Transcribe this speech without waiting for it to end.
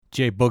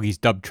J Boogie's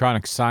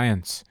Dubtronic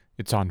Science.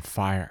 It's on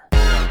fire.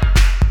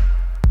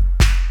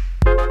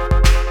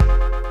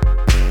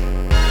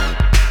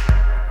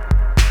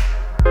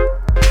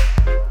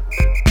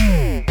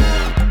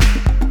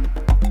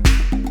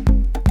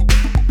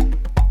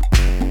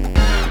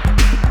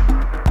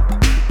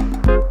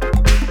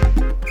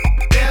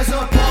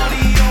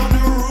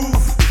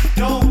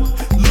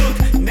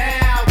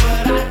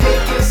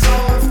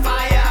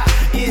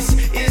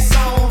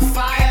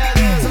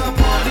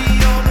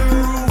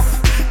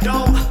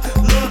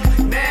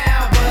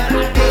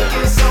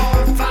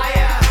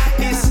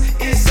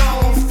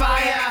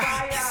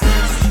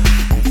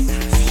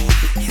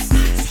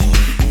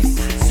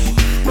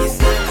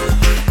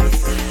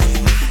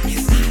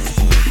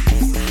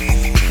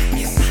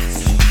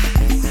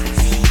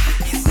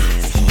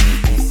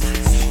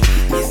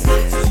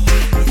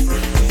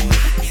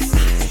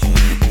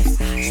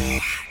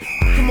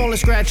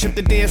 Scratch up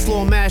the dance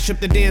floor, mash up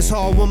the dance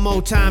hall one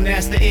more time,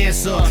 that's the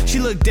answer. She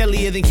look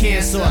deadlier than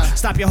cancer.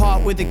 Stop your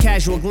heart with a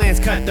casual glance,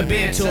 cut the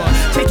banter.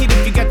 Take it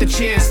if you got the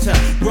chance to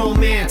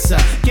romance her.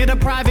 Get a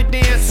private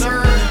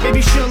dancer,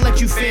 maybe she'll let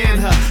you fan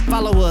her.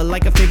 Follow her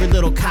like a favorite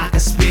little cocker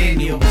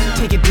spaniel.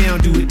 Take it down,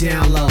 do it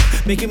down low.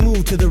 Make it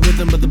move to the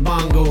rhythm of the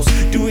bongos.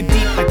 Do it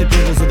deep like the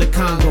jungles of the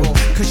Congo.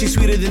 Cause she's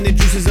sweeter than the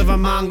juices of a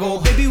mango.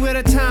 Baby, where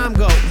the time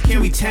go?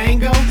 Can we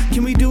tango?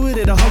 Can we do it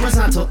at a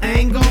horizontal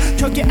angle?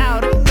 Choke you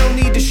out, ain't no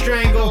need to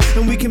strangle.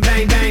 And we can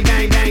bang, bang,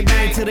 bang, bang,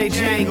 bang till they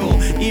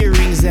jangle.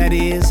 Earrings, that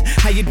is.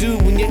 How you do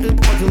when you're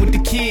fucking with the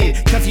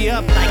kid? Cuff you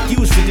up like you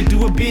was fit to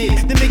do a bid.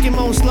 Then make it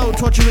moan slow,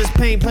 torturous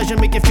pain, pleasure,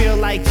 make you feel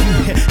like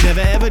you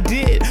never ever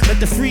did. Let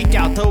the freak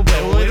out, throw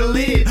away the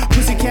lid.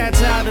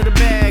 Pussycat's out of the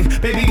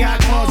bag. Baby got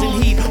claws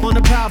and heat on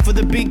the prowl for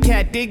the big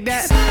cat. Dig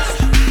that?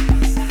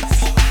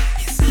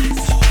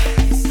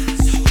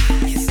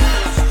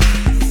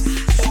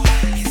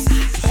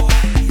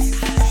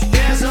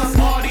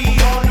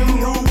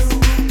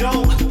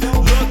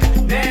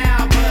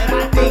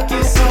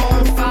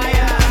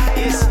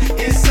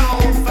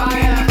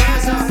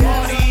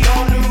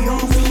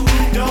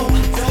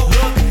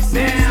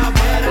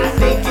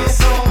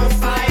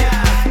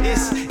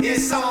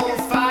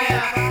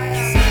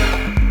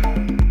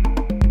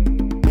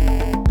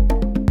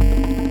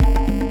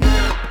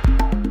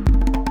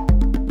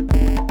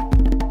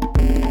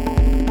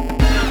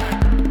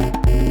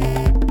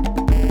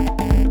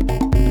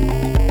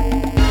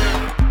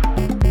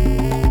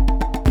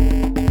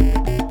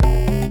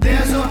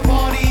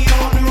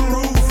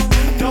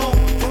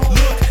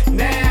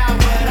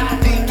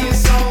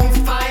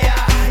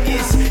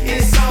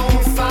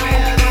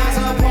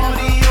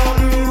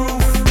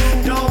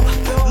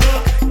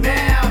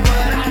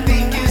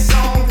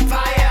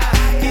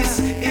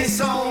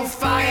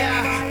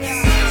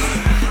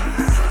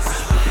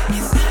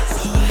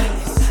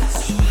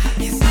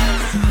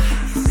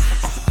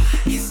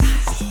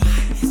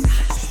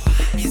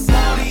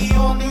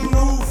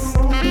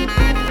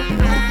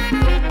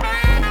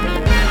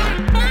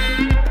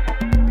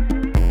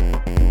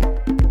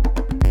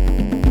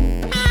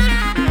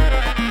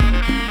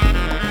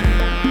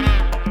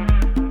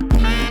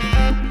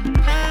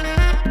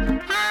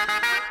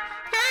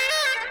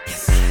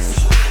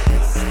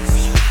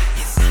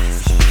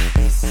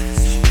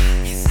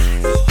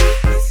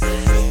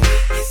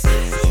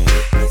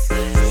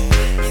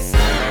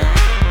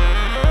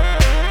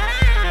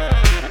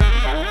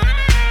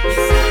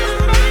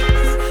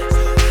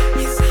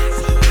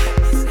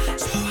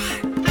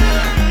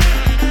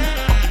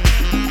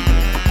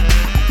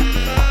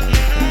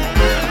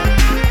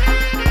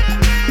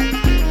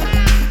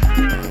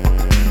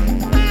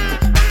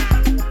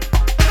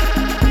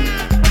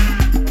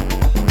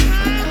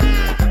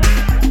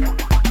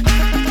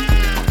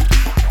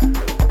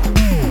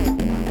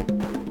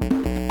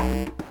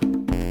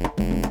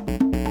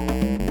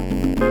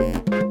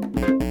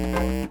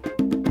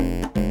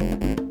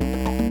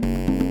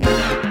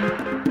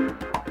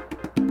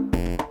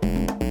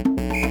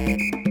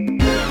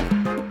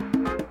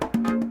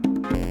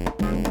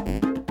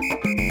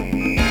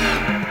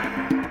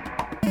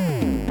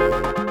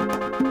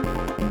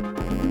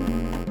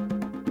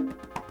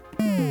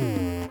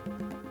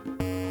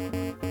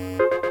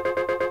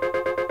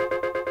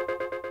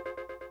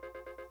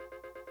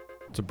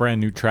 It's a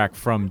brand new track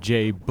from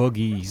J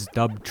Boogie's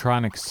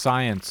Dubtronic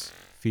Science,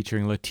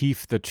 featuring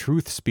Lateef the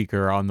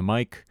Truthspeaker on the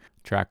mic.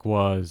 The track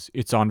was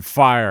It's on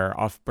Fire,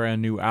 off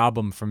brand new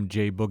album from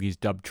J Boogie's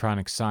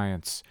Dubtronic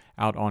Science,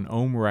 out on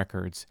Ohm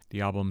Records.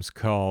 The album's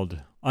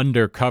called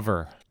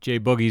Undercover. J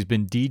Boogie's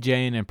been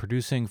DJing and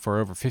producing for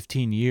over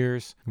 15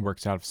 years. He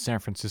works out of San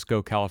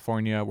Francisco,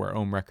 California, where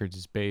Ohm Records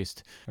is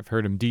based. I've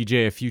heard him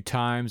DJ a few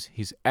times.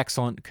 He's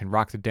excellent, can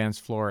rock the dance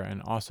floor,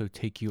 and also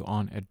take you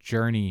on a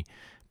journey.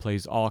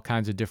 Plays all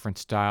kinds of different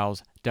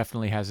styles,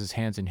 definitely has his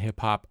hands in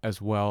hip-hop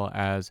as well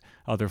as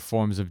other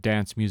forms of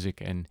dance music,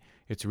 and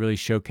it's really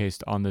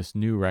showcased on this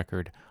new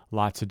record.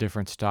 Lots of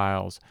different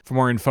styles. For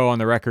more info on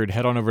the record,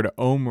 head on over to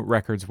Ohm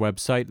Records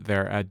website.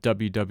 They're at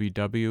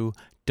www.ohmrecords.com.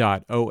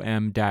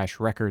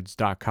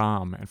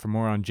 indie.om-records.com. And for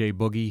more on J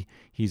Boogie,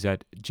 he's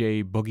at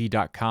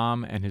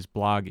jboogie.com, and his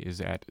blog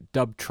is at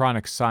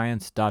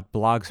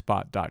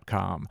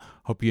dubtronicscience.blogspot.com.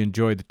 Hope you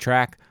enjoyed the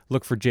track.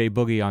 Look for J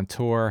Boogie on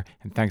tour,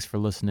 and thanks for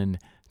listening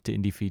to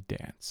IndieFeed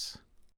Dance.